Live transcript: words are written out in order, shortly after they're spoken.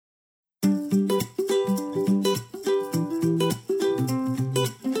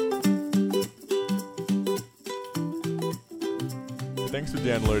Thanks for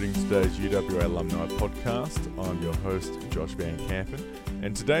downloading today's UWA Alumni Podcast. I'm your host, Josh Van Kampen,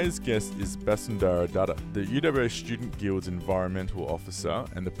 and today's guest is Basundhara Dutta, the UWA Student Guild's Environmental Officer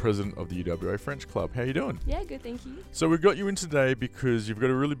and the President of the UWA French Club. How are you doing? Yeah, good, thank you. So we've got you in today because you've got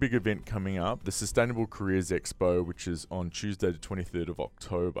a really big event coming up, the Sustainable Careers Expo, which is on Tuesday the 23rd of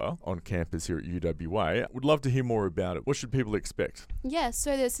October on campus here at UWA. Would love to hear more about it. What should people expect? Yeah,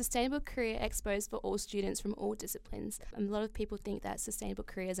 so the Sustainable Career Expo is for all students from all disciplines. A lot of people think that sustainable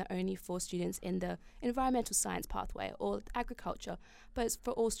careers are only for students in the environmental science pathway or agriculture, but it's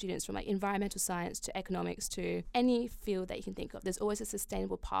for all students from like environmental science to economics to any field that you can think of. There's always a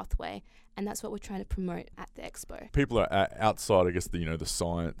sustainable pathway, and that's what we're trying to promote at the expo. People are outside, I guess, the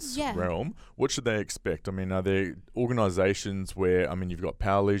science realm. What should they expect? I mean, are there organisations where, you've got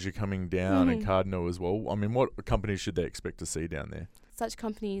Power Leisure coming down and Cardno as well. I mean, what companies should they expect to see down there? Such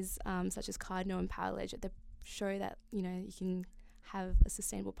companies such as Cardno and Power Leisure, they show that, you can have a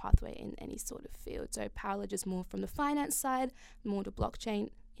sustainable pathway in any sort of field. So Power Leisure is more from the finance side, more the blockchain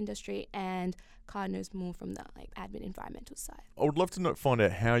industry, and Cardno is more from the admin environmental side. I would love to find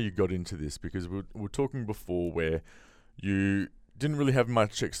out how you got into this, because we were talking before where you didn't really have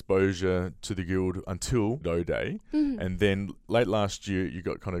much exposure to the guild until O Day, and then late last year you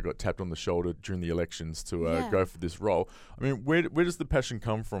got tapped on the shoulder during the elections to go for this role. I mean, where does the passion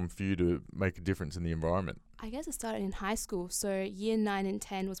come from for you to make a difference in the environment? I guess it started in high school. So year 9 and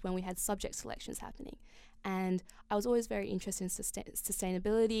 10 was when we had subject selections happening. And I was always very interested in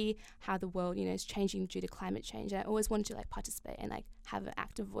sustainability, how the world, is changing due to climate change. And I always wanted to participate and have an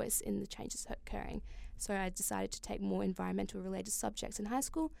active voice in the changes occurring. So I decided to take more environmental related subjects in high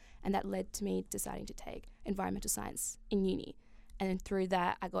school, and that led to me deciding to take environmental science in uni. And then through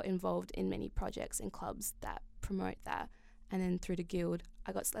that, I got involved in many projects and clubs that promote that. And then through the guild,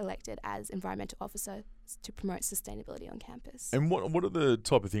 I got selected as environmental officer to promote sustainability on campus. And what are the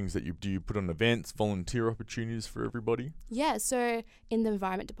type of things that you do? You put on events, volunteer opportunities for everybody? Yeah, so in the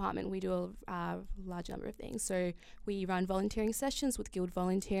environment department, we do a large number of things. So we run volunteering sessions with guild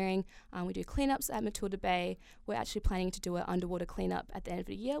volunteering. We do cleanups at Matilda Bay. We're actually planning to do an underwater cleanup at the end of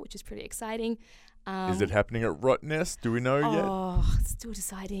the year, which is pretty exciting. Is it happening at Rottnest? Do we know yet? Oh, still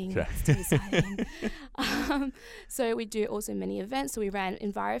deciding. Okay. Still deciding. So we do also many events. So we ran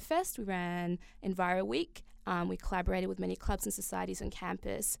EnviroFest, we ran Enviro Week. We collaborated with many clubs and societies on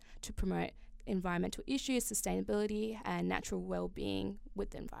campus to promote environmental issues, sustainability, and natural well-being with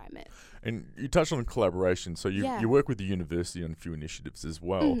the environment. And you touched on collaboration, so you work with the university on a few initiatives as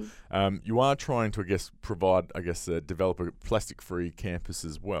well. You are trying to, develop a plastic-free campus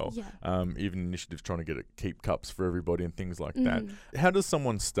as well. Even initiatives trying to get keep cups for everybody and things like that. How does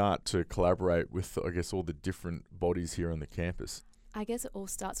someone start to collaborate with, all the different bodies here on the campus? I guess it all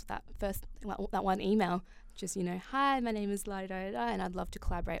starts with that one email. Just, hi, my name is la-da-da-da, and I'd love to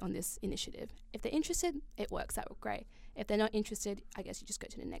collaborate on this initiative. If they're interested, it works out great. If they're not interested, I guess you just go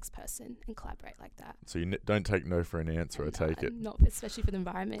to the next person and collaborate like that. So you don't take no for an answer, I take it. Not especially for the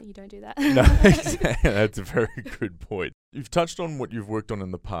environment, you don't do that. No, exactly. That's a very good point. You've touched on what you've worked on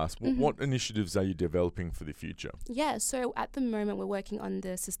in the past. What initiatives are you developing for the future? Yeah, so at the moment we're working on the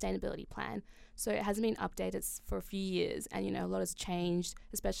sustainability plan. So it hasn't been updated for a few years, and a lot has changed,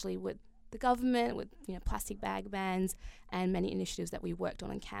 especially with the government, with plastic bag bans and many initiatives that we worked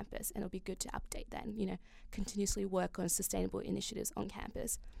on campus, and it'll be good to update that and continuously work on sustainable initiatives on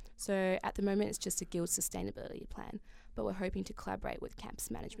campus. So at the moment it's just a guild sustainability plan, but we're hoping to collaborate with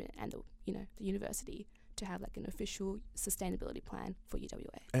campus management and the university to have an official sustainability plan for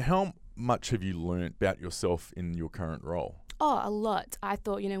UWA. And how much have you learnt about yourself in your current role? Oh, a lot. I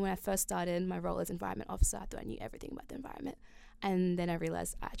thought, when I first started my role as environment officer, I thought I knew everything about the environment. And then I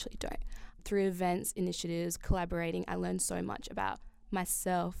realized I actually don't. Through events, initiatives, collaborating, I learned so much about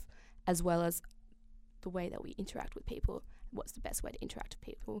myself, as well as the way that we interact with people. What's the best way to interact with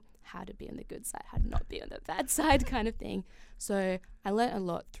people? How to be on the good side, how to not be on the bad side kind of thing. So I learned a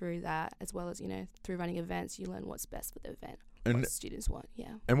lot through that, as well as, through running events, you learn what's best for the event, and what students want,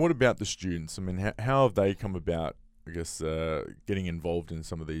 And what about the students? I mean, how have they come about, getting involved in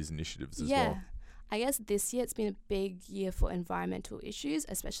some of these initiatives as well? I guess this year it's been a big year for environmental issues,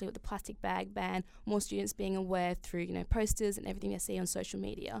 especially with the plastic bag ban, more students being aware through, posters and everything they see on social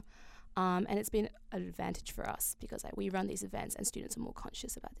media. And it's been an advantage for us because we run these events and students are more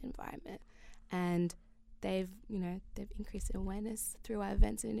conscious about the environment. And they've increased their awareness through our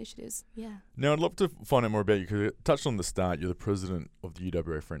events and initiatives. Yeah. Now, I'd love to find out more about you, because you touched on the start, you're the president of the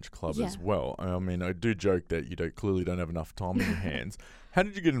UWA French Club as well. I mean, I do joke that you clearly don't have enough time in your hands. How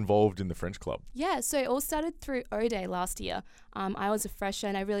did you get involved in the French Club? Yeah, so it all started through O Day last year. I was a fresher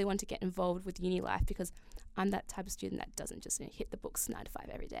and I really wanted to get involved with uni life because I'm that type of student that doesn't just hit the books 9 to 5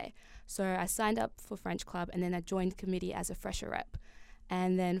 every day. So I signed up for French Club, and then I joined the committee as a fresher rep.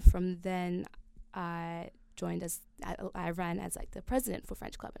 And then from then I ran as like the president for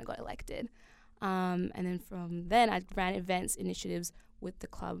French Club and I got elected. And then from then I ran events, initiatives with the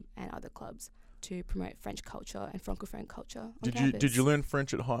club and other clubs to promote French culture and Francophone culture on campus. Did you learn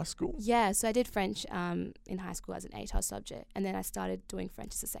French at high school? Yeah, so I did French in high school as an ATAR subject, and then I started doing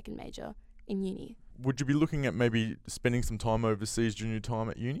French as a second major in uni. Would you be looking at maybe spending some time overseas during your time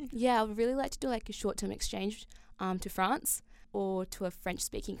at uni? Yeah, I would really like to do like a short-term exchange to France or to a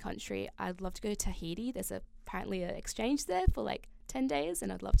French-speaking country. I'd love to go to Tahiti. There's apparently an exchange there for like 10 days,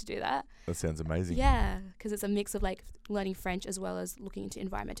 and I'd love to do that. That sounds amazing. Yeah, because it's a mix of like learning French as well as looking into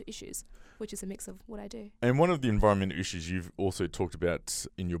environmental issues, which is a mix of what I do. And one of the environmental issues you've also talked about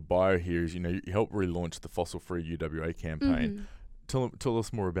in your bio here is, you helped relaunch the Fossil Free UWA campaign. Tell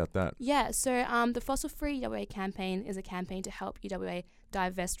us more about that. Yeah, so the Fossil Free UWA campaign is a campaign to help UWA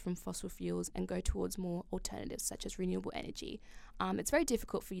divest from fossil fuels and go towards more alternatives such as renewable energy. It's very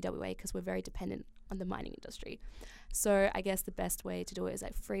difficult for UWA because we're very dependent on the mining industry. So I guess the best way to do it is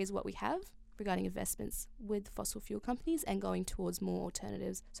like freeze what we have regarding investments with fossil fuel companies and going towards more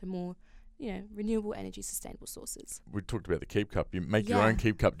alternatives, so more renewable energy, sustainable sources. We talked about the Keep Cup. You make your own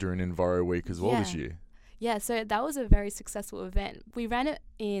Keep Cup during Enviro Week as well this year. Yeah, so that was a very successful event. We ran it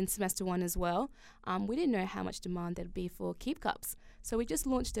in semester 1 as well. We didn't know how much demand there'd be for Keep Cups. So we just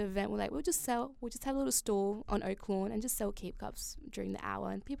launched the event. We'll just have a little stall on Oak Lawn and just sell Keep Cups during the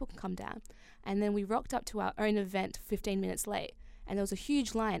hour and people can come down. And then we rocked up to our own event 15 minutes late. And there was a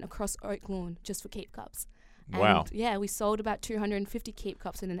huge line across Oak Lawn just for Keep Cups. Wow. And yeah, we sold about 250 Keep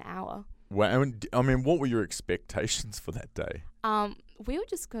Cups in an hour. Wow. I mean, what were your expectations for that day? We were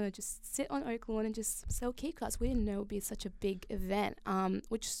just going to sit on Oak Lawn and just sell Keep Cups. We didn't know it would be such a big event,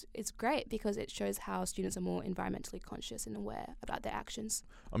 which is great because it shows how students are more environmentally conscious and aware about their actions.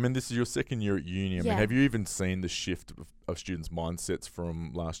 I mean, this is your second year at uni. I mean, have you even seen the shift of students' mindsets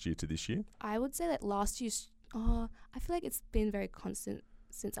from last year to this year? I would say that last year's, I feel like it's been very constant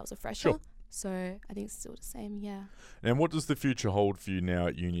since I was a fresher. Sure. So I think it's still the same, yeah. And what does the future hold for you now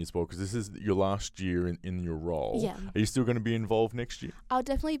at uni as well? Because this is your last year in your role. Yeah. Are you still going to be involved next year? I'll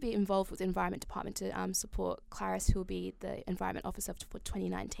definitely be involved with the Environment Department to support Clarice, who will be the Environment Officer for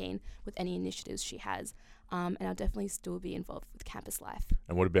 2019, with any initiatives she has. And I'll definitely still be involved with campus life.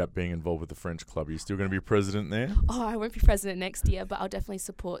 And what about being involved with the French Club? Are you still going to be president there? Oh, I won't be president next year, but I'll definitely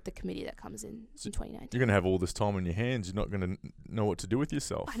support the committee that comes in 2019. You're going to have all this time on your hands. You're not going to know what to do with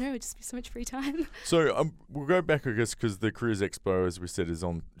yourself. I know, it'll just be so much free time. So we'll go back, I guess, because the Careers Expo, as we said, is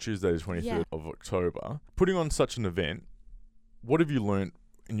on Tuesday the 23rd of October. Putting on such an event, what have you learnt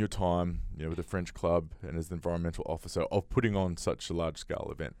in your time with the French Club and as the environmental officer of putting on such a large-scale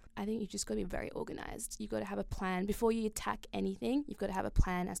event? I think you've just got to be very organised. You've got to have a plan. Before you attack anything, you've got to have a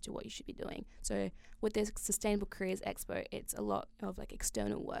plan as to what you should be doing. So with this Sustainable Careers Expo, it's a lot of like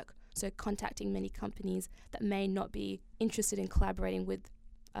external work. So contacting many companies that may not be interested in collaborating with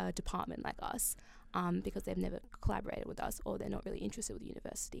a department like us because they've never collaborated with us or they're not really interested with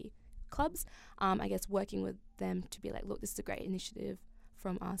university clubs. I guess working with them to be like, look, this is a great initiative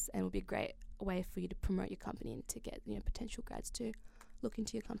from us and it will be a great way for you to promote your company and to get potential grads to look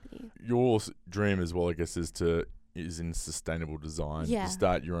into your company. Your dream as well, I guess, is in sustainable design. Yeah. To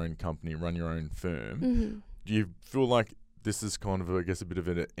start your own company, run your own firm. Mm-hmm. Do you feel like this is kind of, I guess, a bit of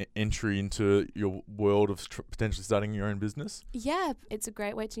an entry into your world of potentially starting your own business? Yeah, it's a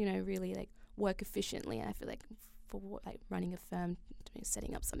great way to really like work efficiently. And I feel like for running a firm,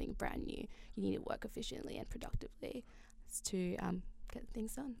 setting up something brand new, you need to work efficiently and productively to get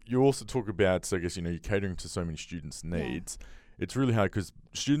things done. You also talk about, so I guess, you're catering to so many students' needs. Yeah. It's really hard because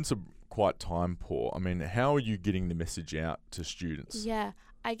students are quite time poor. I mean, how are you getting the message out to students? Yeah,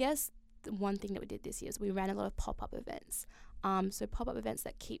 I guess the one thing that we did this year is we ran a lot of pop-up events. So pop-up events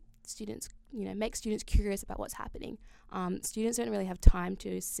that keep students, make students curious about what's happening. Students don't really have time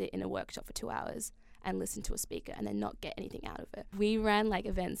to sit in a workshop for 2 hours and listen to a speaker and then not get anything out of it. We ran like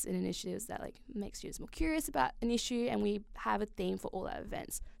events and initiatives that like make students more curious about an issue, and we have a theme for all our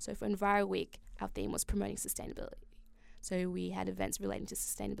events. So for Enviro Week, our theme was promoting sustainability. So we had events relating to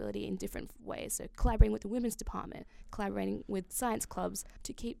sustainability in different ways. So collaborating with the women's department, collaborating with science clubs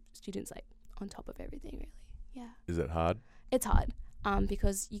to keep students like on top of everything, really. Yeah. Is that hard? It's hard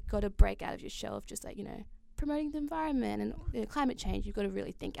because you've got to break out of your shell of just like, promoting the environment and climate change. You've got to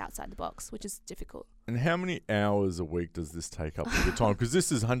really think outside the box, which is difficult. And how many hours a week does this take up of your time? Because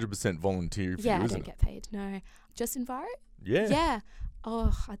this is 100% volunteer for you, isn't it? Yeah, I don't get paid, no. Just Enviro? Yeah. Yeah.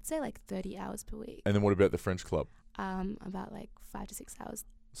 Oh, I'd say like 30 hours per week. And then what about the French Club? About like 5 to 6 hours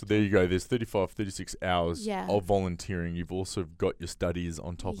So there you go. There's 35, 36 hours of volunteering. You've also got your studies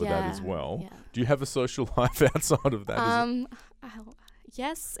on top of that as well. Yeah. Do you have a social life outside of that?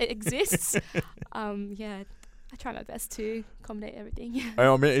 Yes, it exists. I try my best to accommodate everything.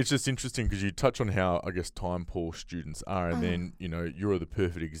 I mean, it's just interesting because you touch on how, I guess, time poor students are, and then, you know, you're the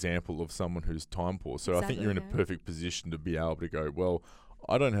perfect example of someone who's time poor. So I think you're in a perfect position to be able to go, well,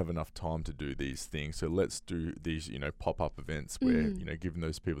 I don't have enough time to do these things, so let's do these, you know, pop-up events where, you know, giving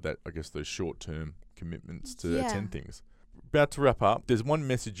those people that, I guess, those short-term commitments to attend things. About to wrap up, there's one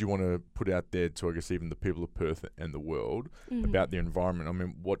message you want to put out there to, I guess, even the people of Perth and the world about the environment. I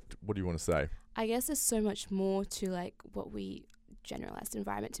mean, what do you want to say? I guess there's so much more to, like, what we generalize the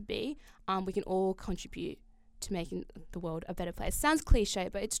environment to be. We can all contribute to making the world a better place. Sounds cliche,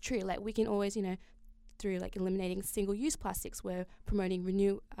 but it's true. Like, we can always, you know, through like eliminating single-use plastics, we're promoting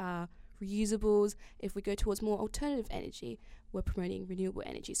reusables. If we go towards more alternative energy, we're promoting renewable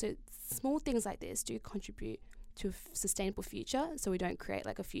energy. So small things like this do contribute to a sustainable future, so we don't create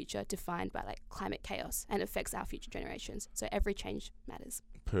like a future defined by like climate chaos and affects our future generations. So every change matters.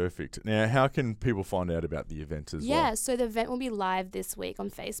 Perfect. Now, how can people find out about the event as well? Yeah, so the event will be live this week on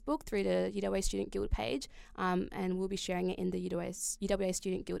Facebook through the UWA Student Guild page, and we'll be sharing it in the UWA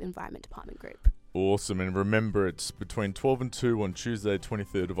Student Guild Environment Department group. Awesome. And remember, it's between 12 and 2 on Tuesday,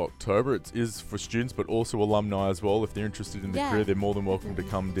 23rd of October. It is for students, but also alumni as well. If they're interested in the career, they're more than welcome to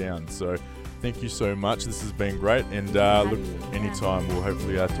come down. So thank you so much. This has been great. And look, anytime, we'll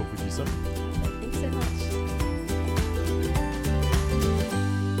hopefully talk with you soon. Thanks so much.